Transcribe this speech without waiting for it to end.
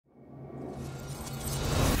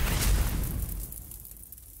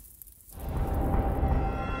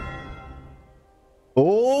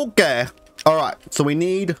Okay. All right. So we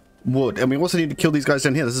need wood, and we also need to kill these guys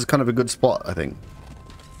down here. This is kind of a good spot, I think.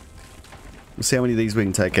 Let's see how many of these we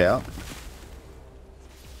can take out.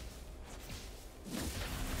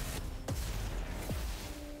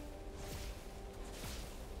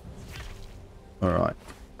 All right.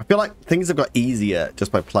 I feel like things have got easier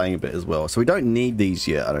just by playing a bit as well. So we don't need these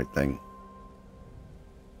yet, I don't think.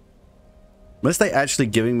 Unless they're actually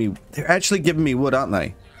giving me wood, aren't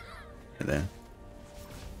they? Right there.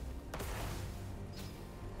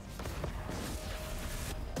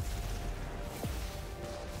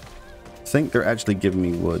 I think they're actually giving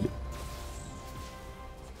me wood.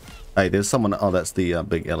 Hey, there's someone. Oh, that's the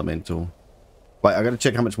big elemental. Wait, I gotta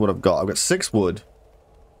check how much wood I've got. I've got 6 wood.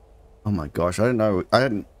 Oh my gosh, I don't know.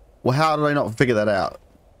 Well, how did I not figure that out?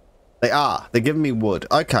 They're giving me wood.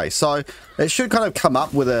 Okay, so it should kind of come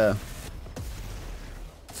up with a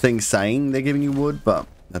thing saying they're giving you wood, but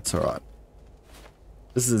that's all right.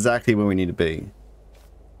 This is exactly where we need to be.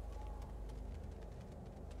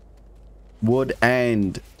 Wood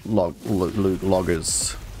and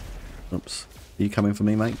loggers. Oops. Are you coming for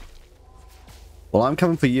me, mate? Well, I'm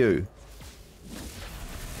coming for you.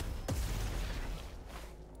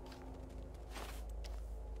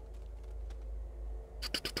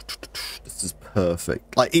 This is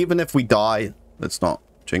perfect. Like, even if we die, let's not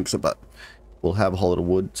jinx it, but we'll have a whole lot of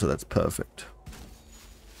wood, so that's perfect.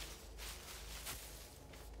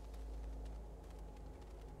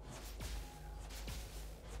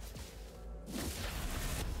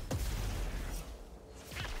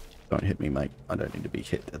 Don't hit me, mate. I don't need to be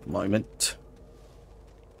hit at the moment.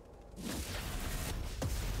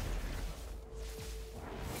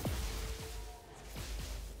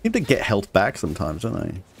 Need to get health back sometimes, don't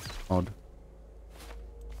they? Odd.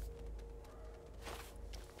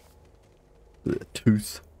 The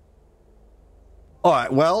tooth.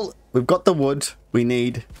 Alright, well, we've got the wood we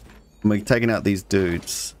need. And we're taking out these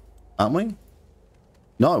dudes. Aren't we?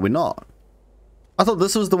 No, we're not. I thought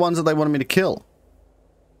this was the ones that they wanted me to kill.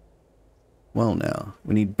 Well, now,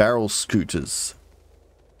 we need barrel scooters.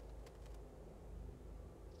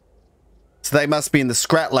 So they must be in the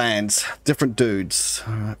Scratlands. Different dudes.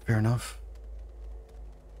 Alright, fair enough.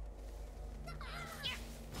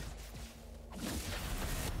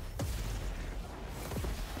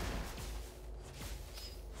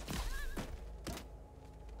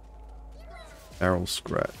 Barrel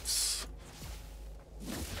scrats.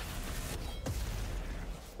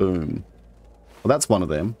 Boom. Well, that's one of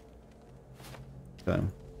them. Okay.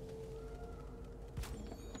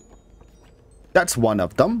 That's one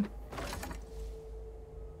of them.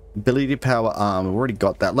 Ability to power arm. We've already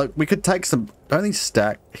got that. Look, we could take some... Don't these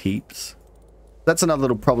stack heaps? That's another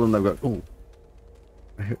little problem they've got. Oh,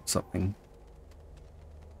 I heard something.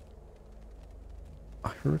 I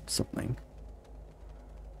heard something.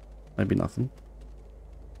 Maybe nothing.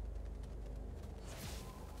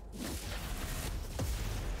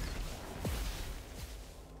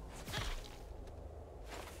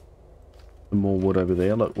 Some more wood over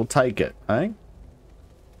there. Look, we'll take it, eh?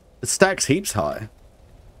 It stacks heaps high.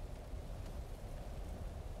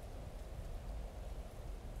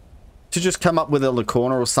 To just come up with a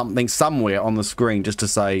corner or something somewhere on the screen just to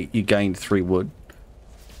say you gained 3 wood.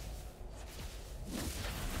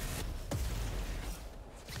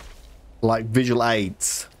 Like visual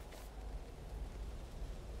aids.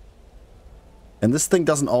 And this thing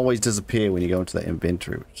doesn't always disappear when you go into the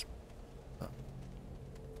inventory. Which...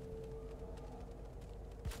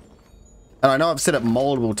 And I know I've said it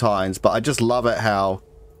multiple times, but I just love it how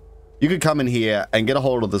you could come in here and get a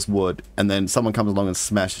hold of this wood, and then someone comes along and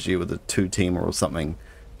smashes you with a 2-teamer or something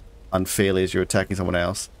unfairly as you're attacking someone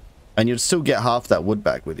else, and you'd still get half that wood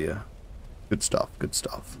back with you. Good stuff, good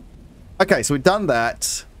stuff. Okay, so we've done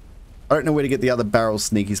that. I don't know where to get the other barrel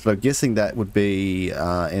sneakies, but I'm guessing that would be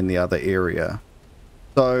in the other area.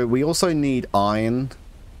 So we also need iron.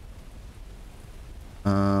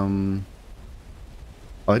 I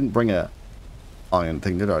didn't bring a iron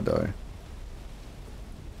thing, did I, though?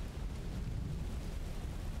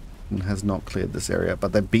 It has not cleared this area,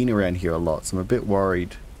 but they've been around here a lot, so I'm a bit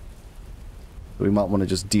worried. We might want to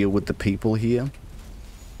just deal with the people here.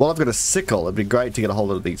 Well, I've got a sickle. It'd be great to get a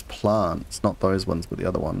hold of these plants. Not those ones, but the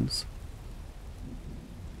other ones.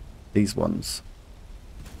 These ones.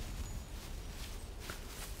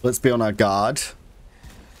 Let's be on our guard.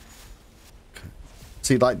 Okay.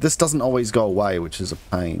 See, like, this doesn't always go away, which is a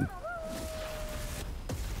pain.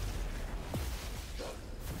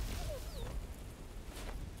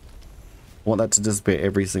 I want that to disappear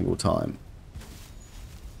every single time.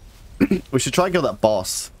 We should try and kill that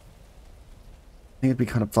boss. I think it'd be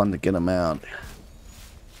kind of fun to get him out.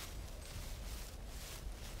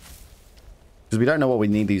 Because we don't know what we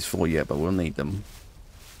need these for yet, but we'll need them.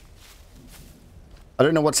 I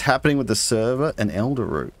don't know what's happening with the server and Elder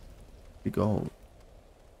Root. Big gold.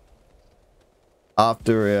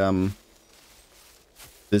 After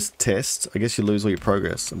this test, I guess you lose all your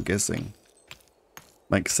progress, I'm guessing.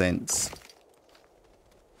 Makes sense.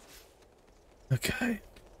 Okay.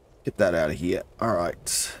 Get that out of here.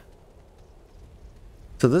 Alright.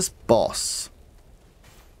 So this boss.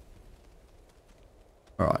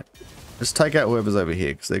 Alright. Let's take out whoever's over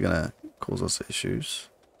here, because they're going to cause us issues.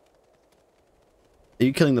 Are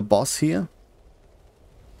you killing the boss here?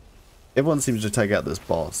 Everyone seems to take out this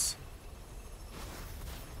boss.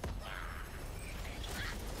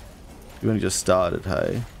 You only just started,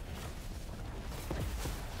 hey?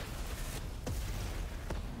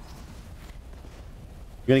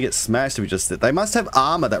 You're gonna get smashed if we just sit. They must have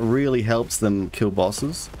armor that really helps them kill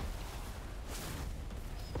bosses.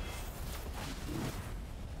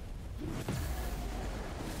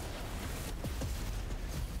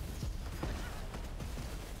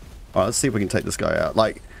 Alright, let's see if we can take this guy out.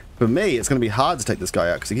 Like, for me, it's gonna be hard to take this guy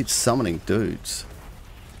out because he keeps summoning dudes.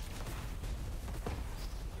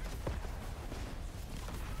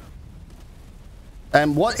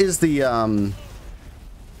 And what is the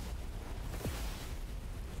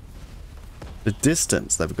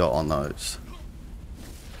distance they've got on those?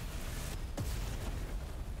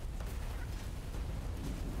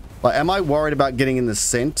 Like, am I worried about getting in the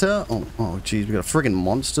center? Oh, geez, we got a friggin'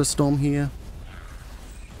 monster storm here.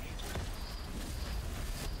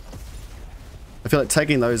 I feel like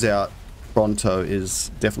taking those out pronto is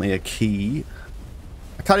definitely a key.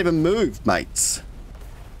 I can't even move, mates.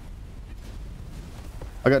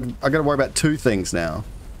 I got to worry about two things now.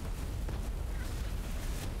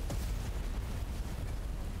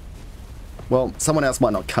 Well, someone else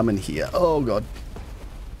might not come in here. Oh, God.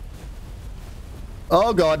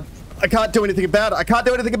 Oh, God. I can't do anything about it. I can't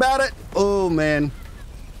do anything about it. Oh, man.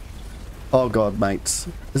 Oh, God, mates.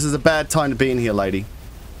 This is a bad time to be in here, lady.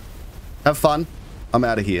 Have fun. I'm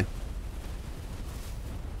out of here.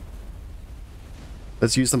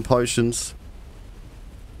 Let's use some potions.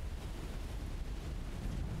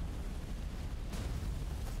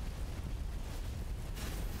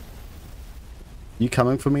 You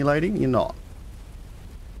coming for me, lady? You're not.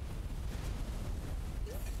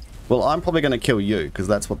 Well, I'm probably going to kill you, because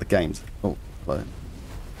that's what the game's... Oh, hello.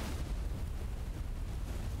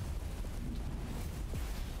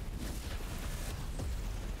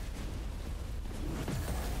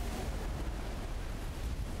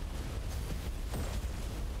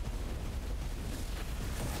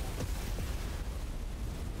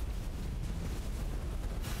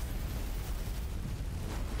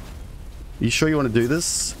 You sure you want to do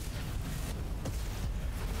this?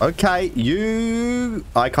 Okay, you...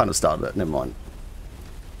 I kind of started it. Never mind.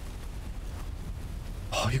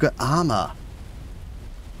 Oh, you got armor.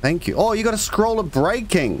 Thank you. Oh, you got a scroll of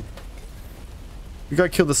breaking. You gotta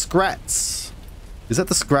kill the scrats. Is that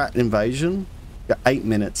the scrat invasion? You got 8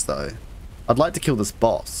 minutes, though. I'd like to kill this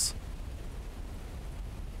boss.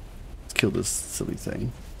 Let's kill this silly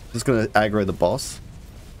thing. Just gonna aggro the boss.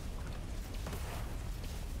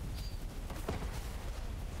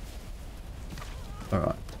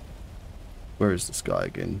 Alright. Where is this guy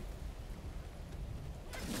again?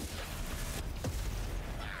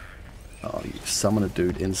 Oh, you summon a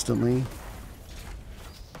dude instantly?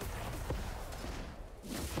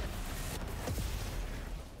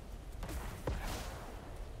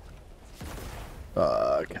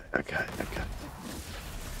 Okay.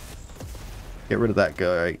 Get rid of that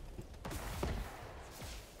guy.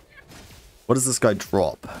 What does this guy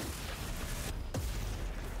drop?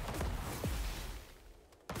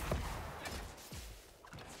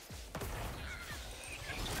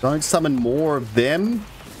 Don't summon more of them.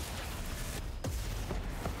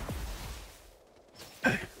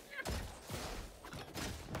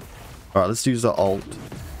 Alright, let's use the ult.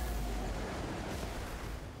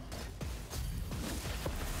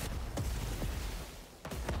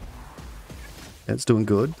 Yeah, it's doing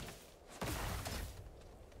good.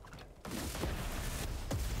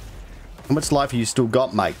 How much life have you still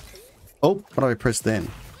got, mate? Oh, what did I press then?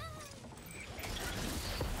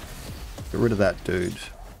 Get rid of that dude.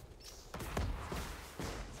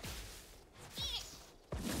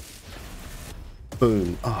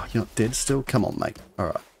 Boom. Oh, you're not dead still? Come on, mate.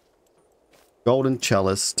 Alright. Golden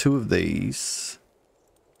chalice. 2 of these.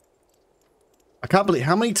 I can't believe...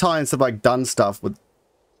 How many times have I done stuff with...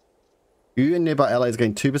 You and nearby allies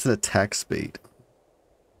gain 2% attack speed.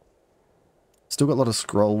 Still got a lot of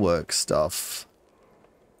scroll work stuff.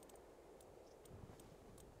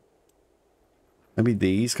 Maybe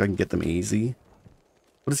these, I can get them easy.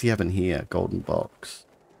 What does he have in here? Golden box.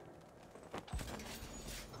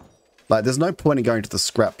 Like, there's no point in going to the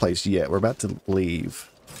scrap place yet. We're about to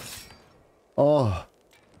leave. Oh.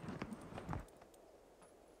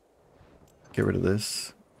 Get rid of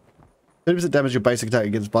this. 30% damage your basic attack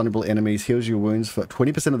against vulnerable enemies. Heals your wounds for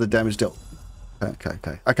 20% of the damage dealt. Okay.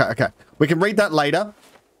 We can read that later.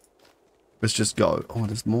 Let's just go. Oh,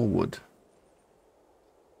 there's more wood.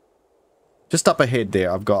 Just up ahead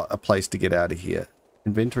there, I've got a place to get out of here.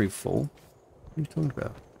 Inventory full? What are you talking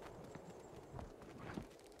about?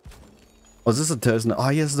 Oh, is this a person? Oh,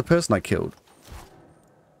 yeah, this is the person I killed.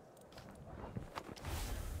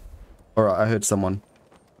 Alright, I heard someone.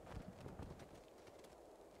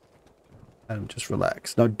 Adam, just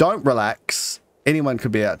relax. No, don't relax. Anyone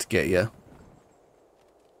could be out to get you.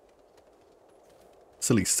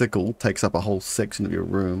 Silly sickle takes up a whole section of your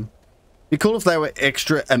room. Be cool if they were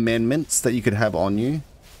extra amendments that you could have on you.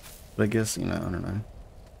 But I guess, you know, I don't know.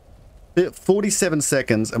 47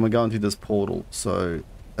 seconds and we're going through this portal, so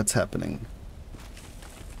that's happening.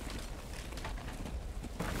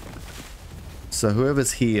 So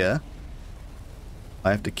whoever's here,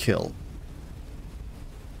 I have to kill.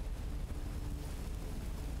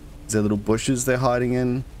 Is there little bushes they're hiding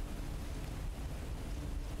in?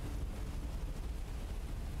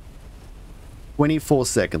 "24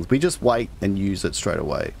 seconds. We just wait and use it straight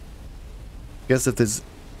away. Guess if there's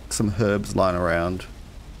some herbs lying around,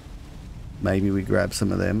 maybe we grab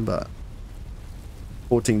some of them, but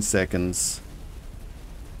 14 seconds.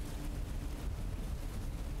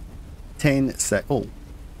 10 sec. Oh,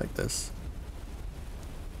 take this.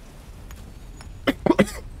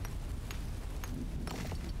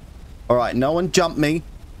 All right, no one jump me.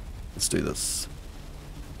 Let's do this.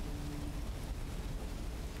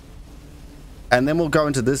 And then we'll go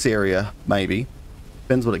into this area, maybe.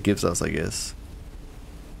 Depends what it gives us, I guess.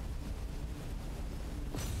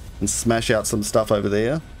 And smash out some stuff over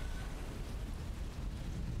there.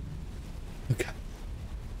 Okay.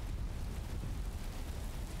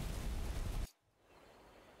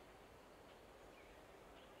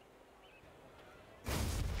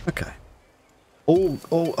 Okay.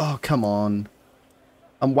 Oh, come on.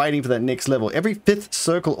 I'm waiting for that next level. Every 5th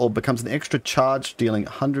circle orb becomes an extra charge, dealing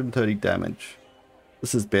 130 damage.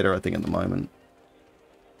 This is better, I think, at the moment.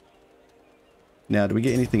 Now, do we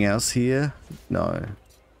get anything else here? No.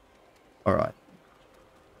 Alright.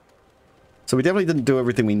 So we definitely didn't do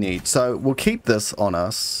everything we need. So we'll keep this on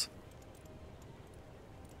us.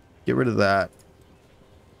 Get rid of that.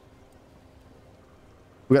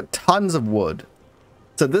 We've got tons of wood.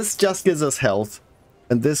 So this just gives us health.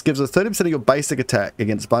 And this gives us 30% of your basic attack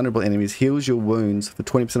against vulnerable enemies. Heals your wounds for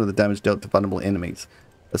 20% of the damage dealt to vulnerable enemies.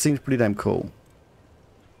 That seems pretty damn cool.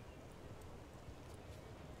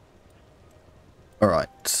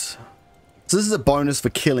 Alright. So this is a bonus for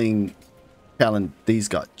killing these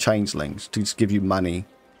guys, changelings, to just give you money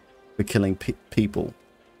for killing people.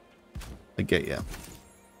 I get ya.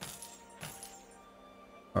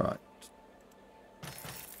 Alright.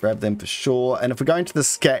 Grab them for sure. And if we're going to the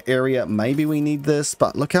scat area, maybe we need this,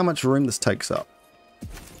 but look how much room this takes up.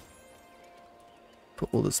 Put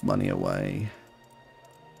all this money away.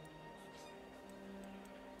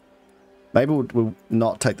 Maybe we'll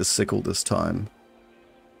not take the sickle this time.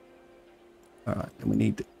 Alright, and we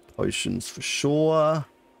need potions for sure.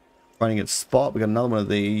 Running at spot. We got another one of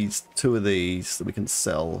these, 2 of these that we can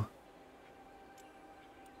sell.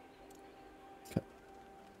 Okay.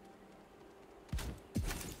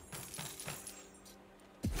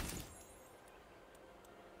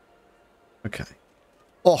 Okay.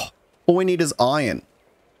 Oh, all we need is iron.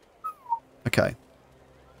 Okay.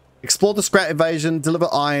 Explore the scrap invasion, deliver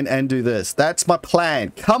iron, and do this. That's my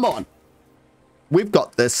plan. Come on. We've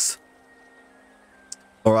got this.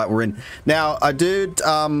 All right, we're in. Now, I did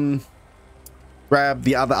grab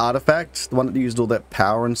the other artifact, the one that used all that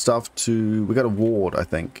power and stuff to... We got a ward, I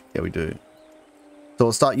think. Yeah, we do. So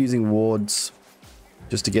I'll start using wards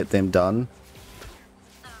just to get them done.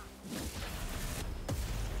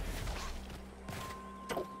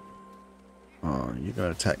 Oh, you're going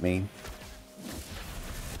to attack me.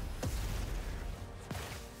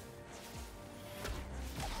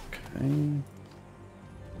 Okay.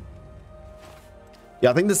 Yeah,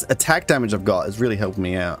 I think this attack damage I've got is really helping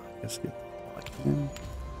me out. Let's get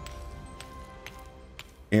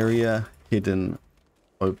area hidden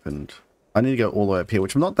opened. I need to go all the way up here,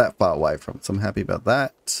 which I'm not that far away from, so I'm happy about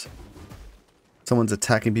that. Someone's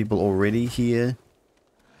attacking people already here.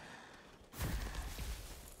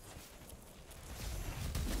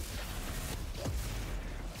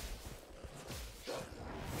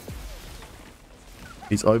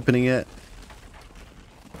 He's opening it.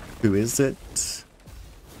 Who is it?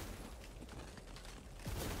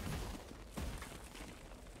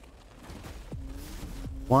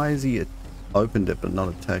 Why is he opened it but not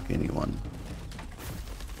attack anyone?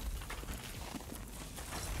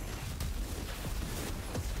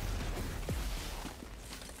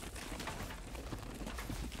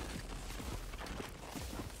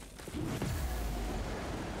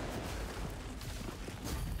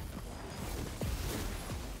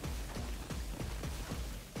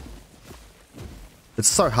 It's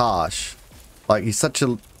so harsh. Like, he's such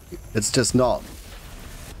a... It's just not...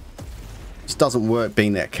 It just doesn't work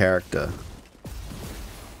being that character.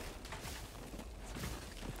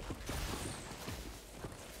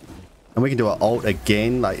 And we can do an ult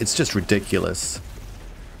again. Like, it's just ridiculous.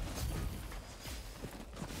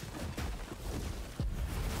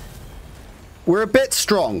 We're a bit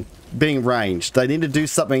strong being ranged. They need to do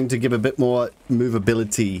something to give a bit more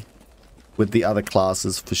movability with the other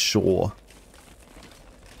classes for sure.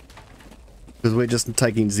 Because we're just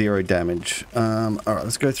taking 0 damage. Alright,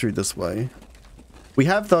 let's go through this way. We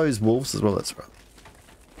have those wolves as well, that's right.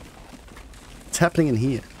 What's happening in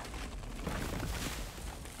here?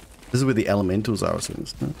 This is where the elementals are,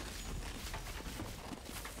 isn't it?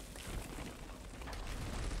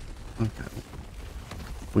 Okay.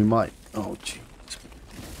 We might... Oh, jeez.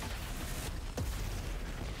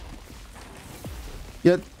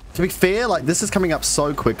 Yeah, to be fair, like, this is coming up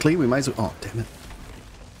so quickly, we may as well... Oh, damn it.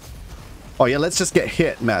 Oh yeah, let's just get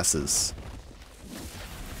hit, masses.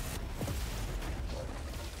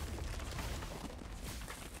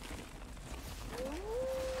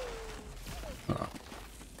 Oh.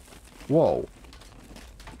 Whoa.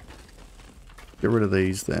 Get rid of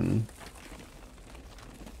these then.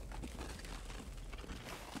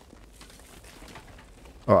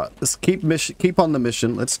 Alright, let's keep on the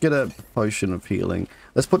mission. Let's get a potion of healing.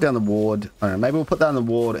 Let's put down the ward. I don't know, maybe we'll put down the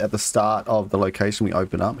ward at the start of the location we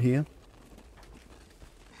open up here.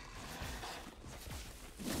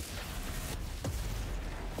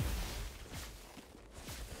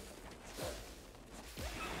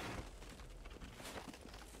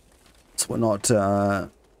 We're not, so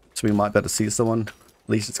we might be able to see someone. At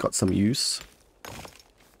least it's got some use.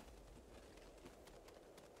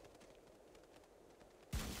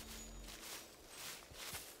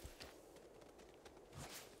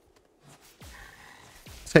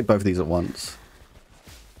 Let's take both of these at once.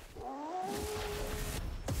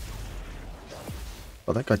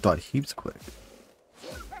 Oh, that guy died heaps quick.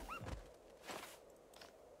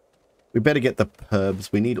 We better get the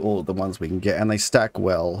herbs. We need all the ones we can get, and they stack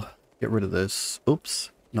well. Get rid of this. Oops.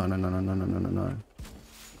 No, no, no, no, no, no, no, no, no.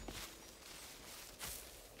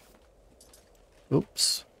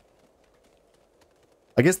 Oops.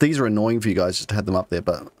 I guess these are annoying for you guys just to have them up there,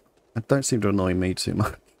 but it don't seem to annoy me too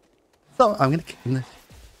much. So I'm gonna keep this.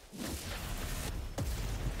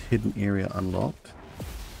 Hidden area unlocked.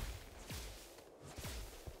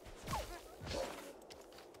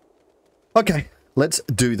 Okay, let's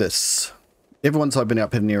do this. Everyone's opening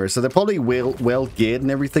up hidden areas, so they're probably well geared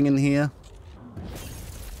and everything in here.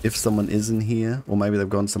 If someone is in here, or maybe they've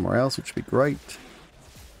gone somewhere else, which would be great.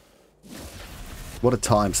 What a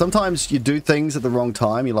time. Sometimes you do things at the wrong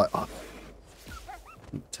time, you're like, oh,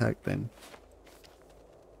 attack then.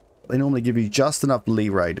 They normally give you just enough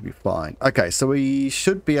leeway to be fine. Okay, so we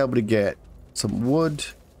should be able to get some wood.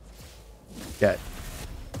 Get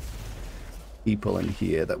people in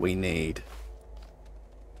here that we need.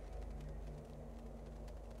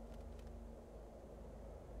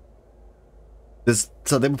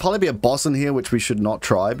 So there will probably be a boss in here, which we should not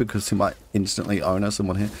try because he might instantly own us and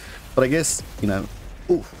one here. But I guess, you know,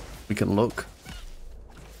 ooh, we can look.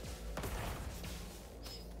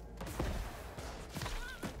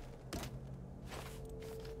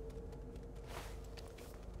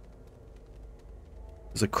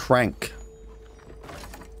 There's a crank.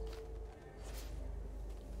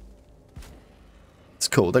 It's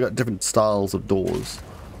cool. They got different styles of doors.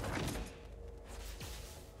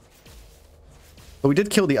 But we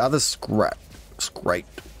did kill the other scrape,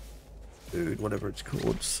 dude, whatever it's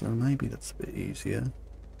called. So maybe that's a bit easier.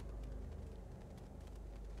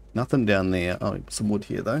 Nothing down there. Oh, some wood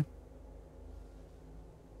here though.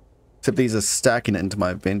 Except these are stacking it into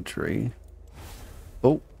my inventory.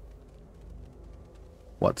 Oh.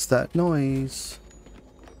 What's that noise?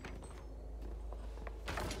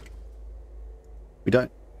 We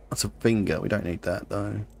don't... That's a finger. We don't need that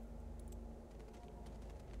though.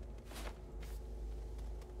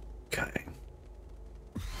 Okay.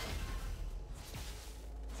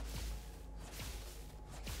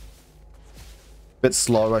 Bit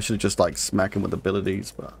slow. I should have just like smack him with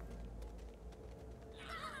abilities, but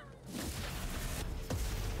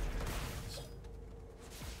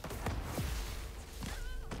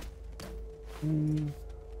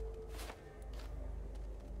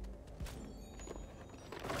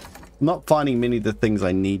I'm not finding many of the things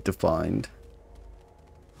I need to find.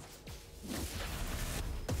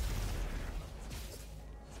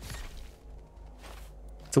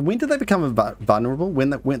 So when do they become vulnerable?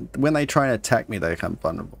 When they try and attack me, they become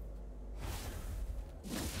vulnerable.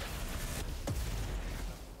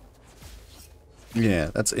 Yeah,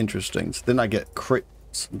 that's interesting. So then I get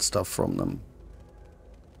crits and stuff from them.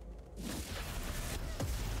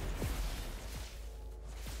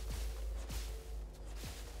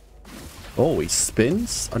 Oh, he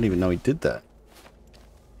spins? I didn't even know he did that.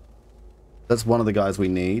 That's one of the guys we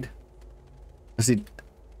need. I see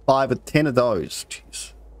 5 or 10 of those.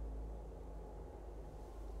 Jeez.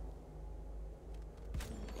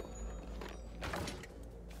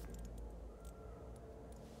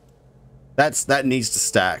 That needs to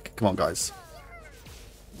stack. Come on, guys.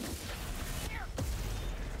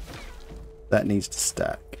 That needs to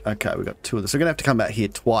stack. Okay, we got 2 of this. We're gonna have to come back here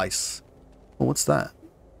twice. Oh, what's that?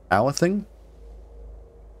 Our thing?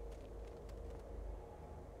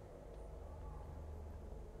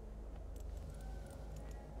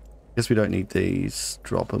 Guess we don't need these.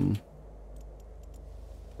 Drop them.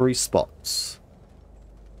 3 spots.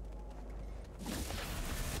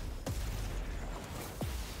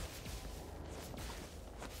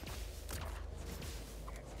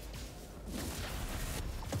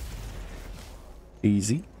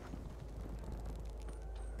 Easy.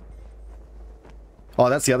 Oh,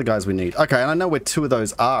 that's the other guys we need. Okay, and I know where 2 of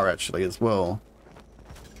those are actually as well.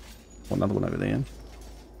 Oh, another one over there.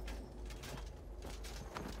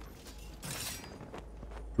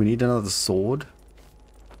 We need another sword.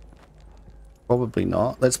 Probably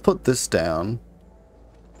not. Let's put this down.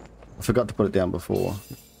 I forgot to put it down before.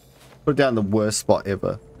 Put it down in the worst spot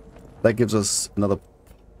ever. That gives us another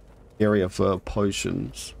area for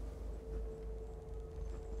potions.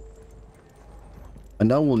 I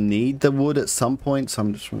know we'll need the wood at some point, so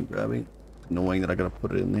I'm just going to grab it. Annoying that I gotta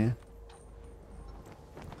put it in there.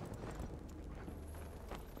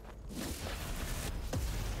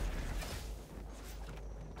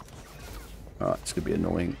 Alright, it's gonna be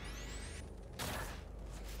annoying.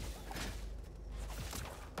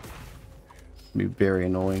 Be very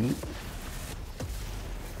annoying.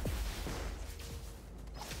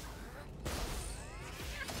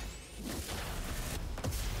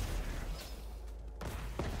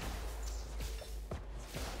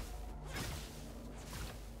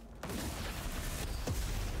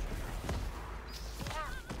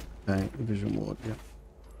 Okay, vision ward, yeah.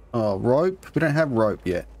 Oh, rope? We don't have rope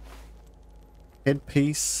yet.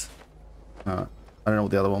 Headpiece. Alright. I don't know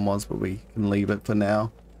what the other one was, but we can leave it for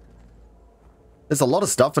now. There's a lot of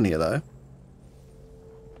stuff in here, though.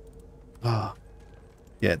 Ah. Oh.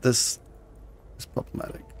 Yeah, this is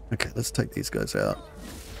problematic. Okay, let's take these guys out.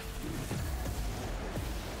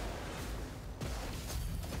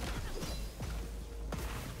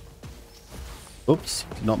 Oops.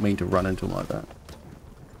 Did not mean to run into him like that.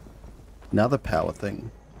 Another power thing.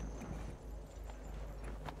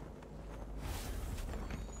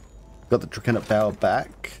 Got the Draconic power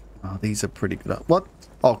back. Oh, these are pretty good. What?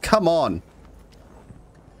 Oh, come on.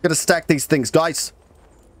 Gotta stack these things, guys.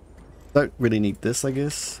 Don't really need this, I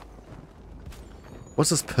guess. What's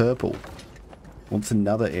this purple? What's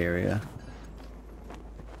another area?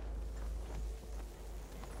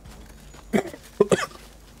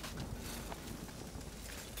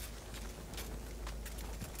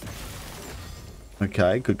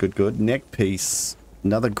 Okay, good, good, good. Neck piece.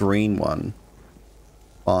 Another green one.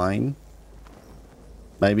 Fine.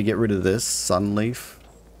 Maybe get rid of this. Sunleaf.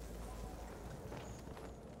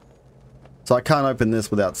 So I can't open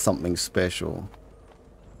this without something special.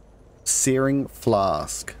 Searing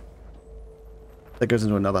flask. That goes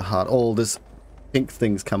into another heart. Oh, this pink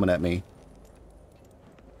thing's coming at me.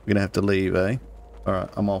 We're gonna have to leave, eh? Alright,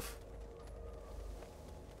 I'm off.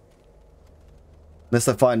 Unless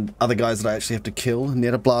I find other guys that I actually have to kill.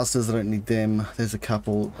 Nether blasters, I don't need them. There's a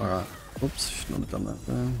couple. Alright. Oops, should not have done that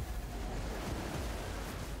there.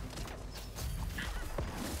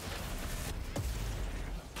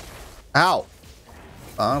 Ow!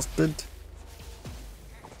 Bastard.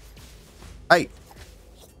 Hey!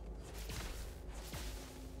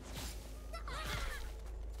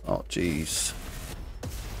 Oh, jeez.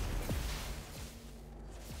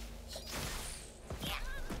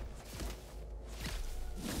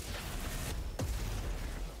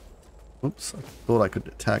 Oops, I thought I could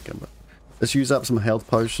attack him, but let's use up some health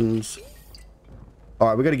potions.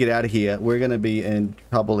 Alright, we got to get out of here. We're going to be in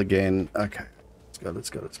trouble again. Okay, let's go, let's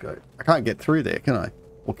go, let's go. I can't get through there, can I?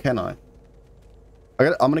 Or can I?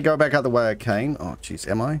 I'm going to go back out the way I came. Oh, jeez,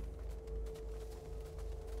 am I?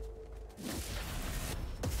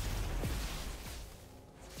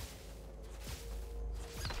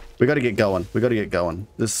 We got to get going. We got to get going.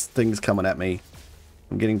 This thing's coming at me.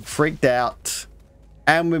 I'm getting freaked out.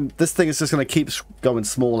 And this thing is just going to keep going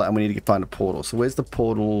smaller, and we need to find a portal. So where's the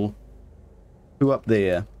portal? Who up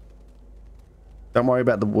there? Don't worry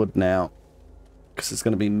about the wood now, because there's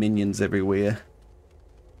going to be minions everywhere.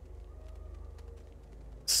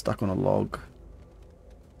 Stuck on a log.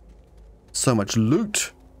 So much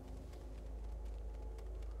loot.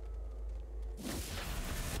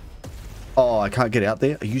 Oh, I can't get out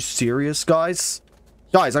there. Are you serious, guys?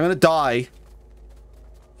 Guys, I'm going to die.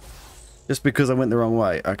 Just because I went the wrong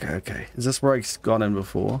way. Okay, okay. Is this where I've gone in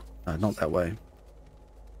before? No, not that way.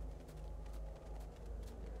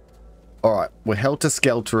 Alright, we're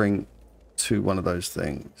helter-skeltering to one of those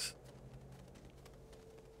things.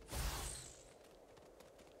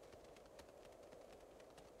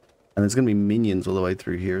 And there's going to be minions all the way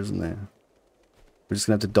through here, isn't there? We're just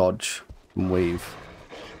going to have to dodge and weave.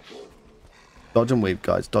 Dodge and weave,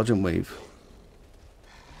 guys. Dodge and weave.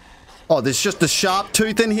 Oh, there's just a sharp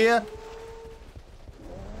tooth in here?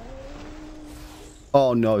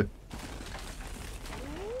 Oh, no.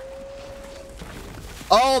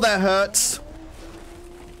 Oh, that hurts.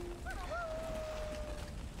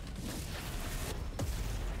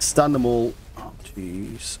 Stun them all. Oh,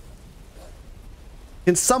 jeez.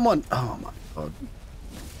 Can someone... Oh, my God.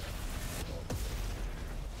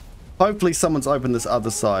 Hopefully someone's opened this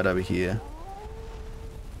other side over here.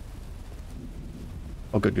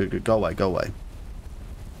 Oh, good, good, good. Go away, go away.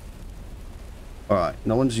 Alright,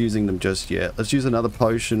 no one's using them just yet. Let's use another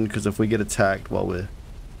potion, because if we get attacked while we're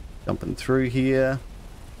jumping through here...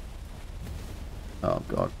 Oh,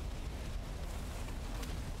 God.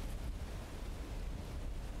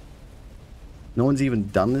 No one's even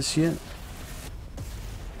done this yet?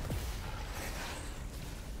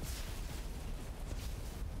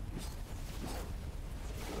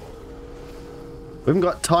 We haven't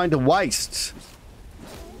got time to waste.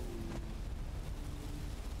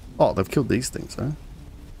 Oh, they've killed these things, huh?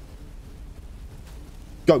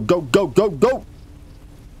 Go, go, go, go, go!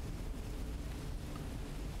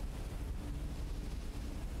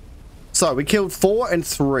 So, we killed 4 and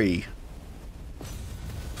 3.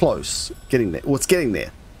 Close. Getting there. Well, it's getting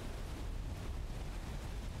there.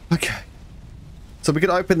 Okay. So, we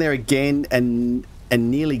could open there again and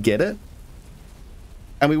nearly get it.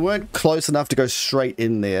 And we weren't close enough to go straight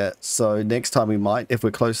in there. So, next time we might. If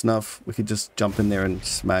we're close enough, we could just jump in there and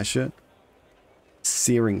smash it.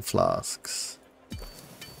 Searing flasks.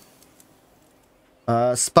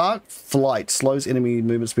 Spark Flight slows enemy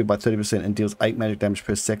movement speed by 30% and deals 8 magic damage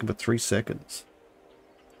per second for 3 seconds.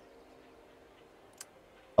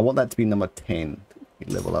 I want that to be number 10. We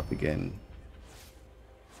level up again.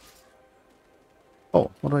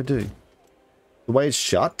 Oh, what do I do? The way is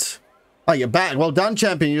shut. Oh, you're back. Well done,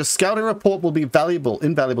 champion. Your scouting report will be invaluable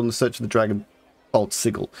in the search of the Dragon Bolt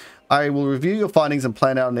Sigil. I will review your findings and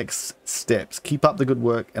plan our next steps. Keep up the good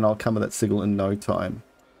work, and I'll come with that Sigil in no time.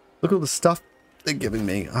 Look at all the stuff they're giving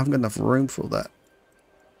me. I haven't got enough room for all that.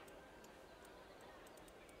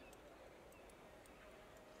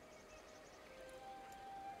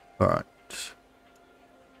 Alright.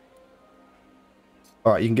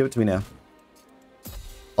 Alright, you can give it to me now.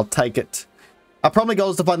 I'll take it. Our primary goal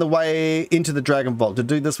is to find the way into the Dragon Vault. To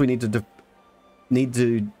do this, we need the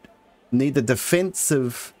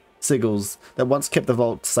defensive sigils that once kept the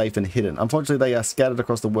vault safe and hidden. Unfortunately, they are scattered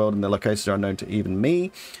across the world and their locations are unknown to even me.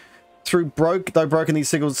 Though broken, these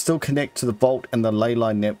sigils still connect to the vault and the ley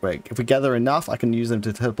line network. If we gather enough, I can use them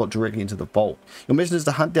to teleport directly into the vault. Your mission is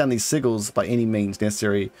to hunt down these sigils by any means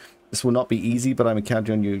necessary. This will not be easy, but I'm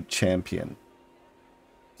counting on you, champion.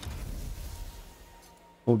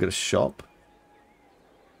 We'll get a shop.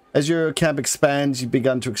 As your camp expands, you've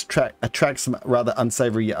begun to attract some rather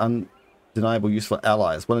unsavory, undeniable, useful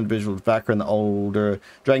allies. One individual with Vakra and the older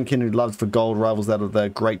dragonkin who loves for gold rivals that of the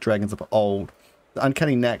great dragons of old. The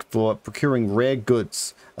uncanny knack for procuring rare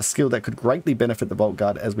goods, a skill that could greatly benefit the Vault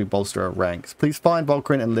Guard as we bolster our ranks. Please find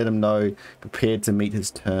Volcarin and let him know, prepared to meet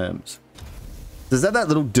his terms. Is that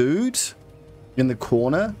little dude in the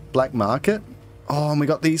corner? Black Market? Oh, and we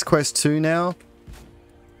got these quests too now.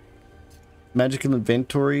 Magical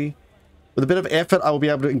inventory. With a bit of effort, I will be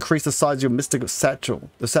able to increase the size of your mystical satchel.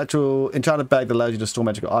 The satchel enchanted bag that allows you to store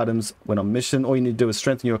magical items when on mission. All you need to do is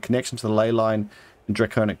strengthen your connection to the ley line and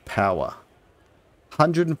draconic power.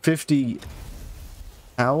 150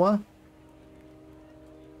 power?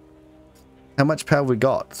 How much power have we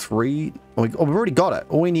got? 3? Oh, we've already got it.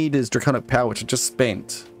 All we need is draconic power, which I just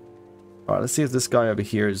spent. Alright, let's see if this guy over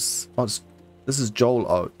here is... Oh, this is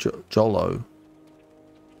Jolo.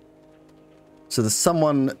 So there's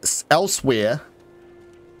someone elsewhere.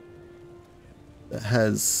 that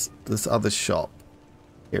has this other shop.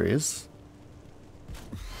 Here he is.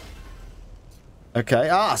 Okay,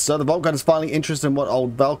 so the Vault Guard is finally interested in what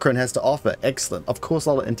old Valkyrin has to offer. Excellent. Of course,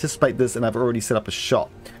 I'll anticipate this, and I've already set up a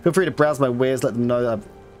shop. Feel free to browse my wares, let them know that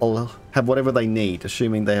I'll have whatever they need,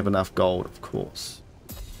 assuming they have enough gold, of course.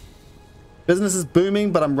 Business is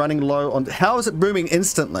booming, but I'm running low on... How is it booming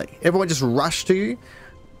instantly? Everyone just rushed to you?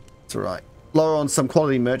 It's alright. Low on some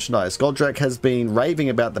quality merchandise. Goldrack has been raving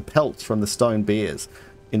about the pelts from the stone bears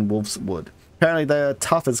in Wolfswood. Apparently they are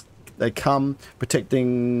tough as they come,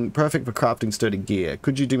 protecting, perfect for crafting sturdy gear.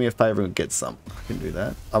 Could you do me a favor and get some? I can do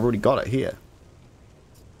that. I've already got it here.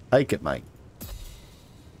 Take it, mate.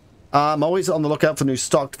 I'm always on the lookout for new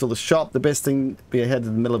stock to fill the shop. The best thing to be ahead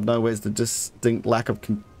in the middle of nowhere is the distinct lack of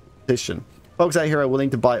competition. Folks out here are willing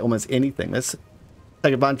to buy almost anything. Let's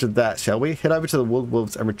take advantage of that, shall we? Head over to the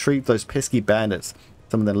Wolves and retrieve those pesky bandits.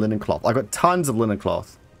 Some of their linen cloth. I've got tons of linen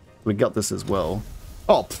cloth. We got this as well.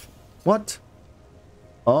 Oh, what?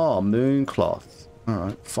 Oh, moon cloth.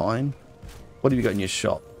 Alright, fine. What have you got in your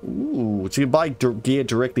shop? Ooh, so you can buy gear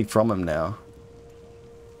directly from him now.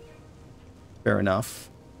 Fair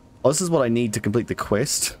enough. Oh, this is what I need to complete the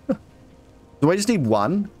quest. Do I just need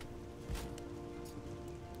one?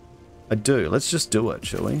 I do. Let's just do it,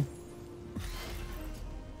 shall we?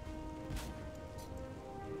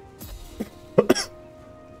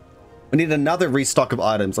 We need another restock of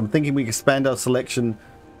items. I'm thinking we expand our selection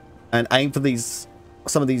and aim for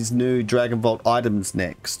some of these new Dragon Vault items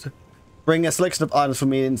next. Bring a selection of items for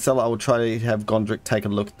me and seller. I will try to have Gondrick take a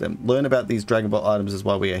look at them. Learn about these Dragon Vault items is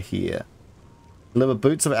why we are here. Deliver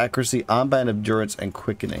boots of accuracy, armband of endurance, and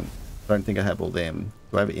quickening. I don't think I have all them.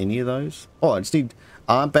 Do I have any of those? Oh, I just need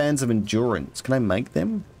armbands of endurance. Can I make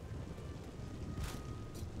them?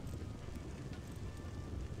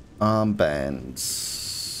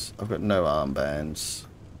 Armbands. I've got no armbands.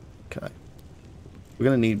 Okay. We're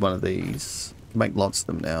going to need one of these. Make lots of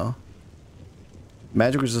them now.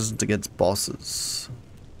 Magic resistance against bosses.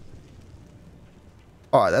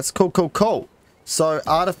 Alright, that's cool, cool, cool. So,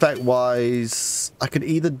 artifact-wise, I could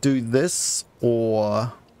either do this,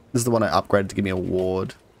 or... This is the one I upgraded to give me a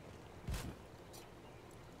ward.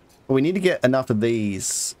 But we need to get enough of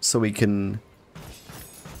these, so we can...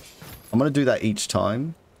 I'm going to do that each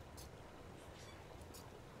time.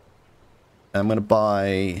 And I'm going to buy...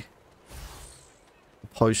 a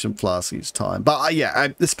potion flask each time. But, yeah,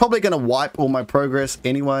 it's probably going to wipe all my progress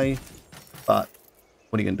anyway. But,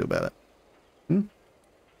 what are you going to do about it?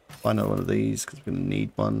 Find out one of these because we're going to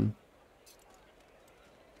need one.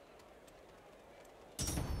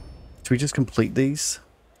 Should we just complete these?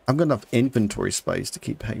 I've got enough inventory space to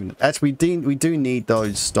keep having it. Actually, we do need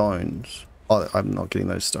those stones. Oh, I'm not getting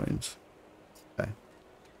those stones. Okay.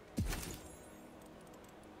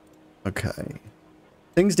 Okay.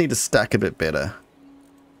 Things need to stack a bit better.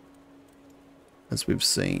 As we've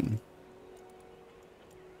seen.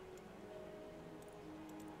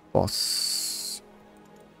 Boss.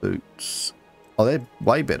 Boots. Oh, they're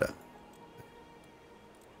way better.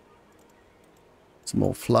 Some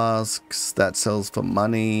more flasks. That sells for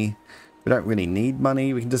money. We don't really need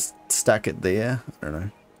money. We can just stack it there. I don't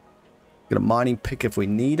know. Get a mining pick if we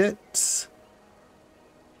need it.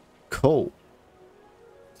 Cool.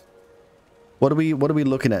 What are we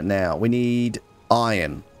looking at now? We need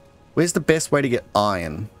iron. Where's the best way to get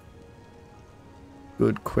iron?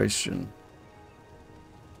 Good question.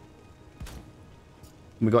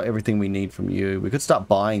 We got everything we need from you. We could start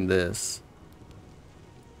buying this.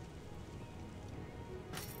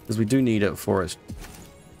 Because we do need it for a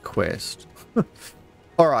quest.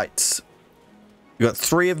 Alright. We got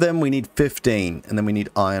 3 of them. We need 15. And then we need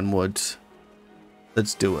ironwood.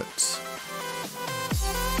 Let's do it.